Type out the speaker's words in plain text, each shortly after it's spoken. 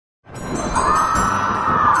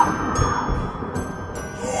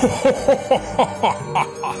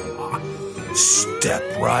Step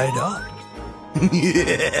right up.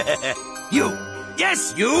 You!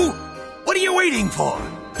 Yes, you! What are you waiting for?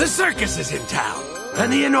 The circus is in town,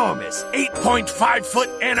 and the enormous 8.5-foot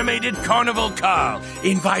animated Carnival Carl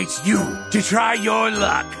invites you to try your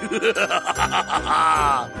luck.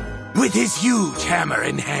 With his huge hammer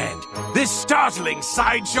in hand, this startling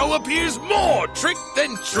sideshow appears more trick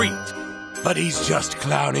than treat. But he's just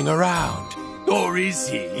clowning around. Or is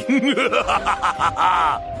he?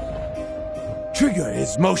 Trigger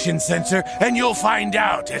his motion sensor, and you'll find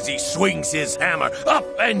out as he swings his hammer up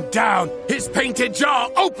and down, his painted jaw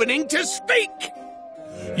opening to speak.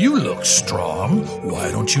 You look strong. Why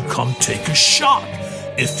don't you come take a shot?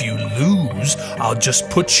 If you lose, I'll just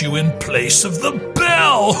put you in place of the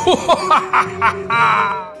bell.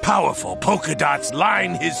 Powerful polka dots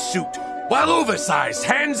line his suit, while oversized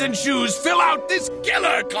hands and shoes fill out this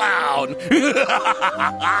killer clown.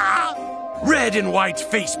 Red and white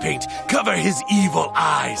face paint cover his evil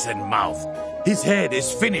eyes and mouth. His head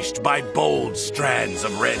is finished by bold strands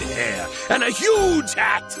of red hair and a huge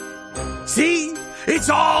hat. See? It's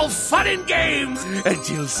all fun and games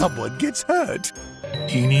until someone gets hurt.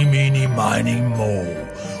 Eeny, meeny, miny, moe.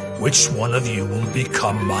 Which one of you will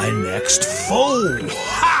become my next foe?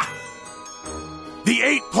 Ha! The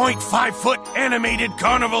 8.5-foot animated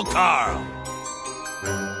Carnival Carl.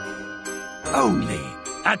 Only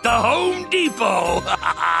at the Home Depot.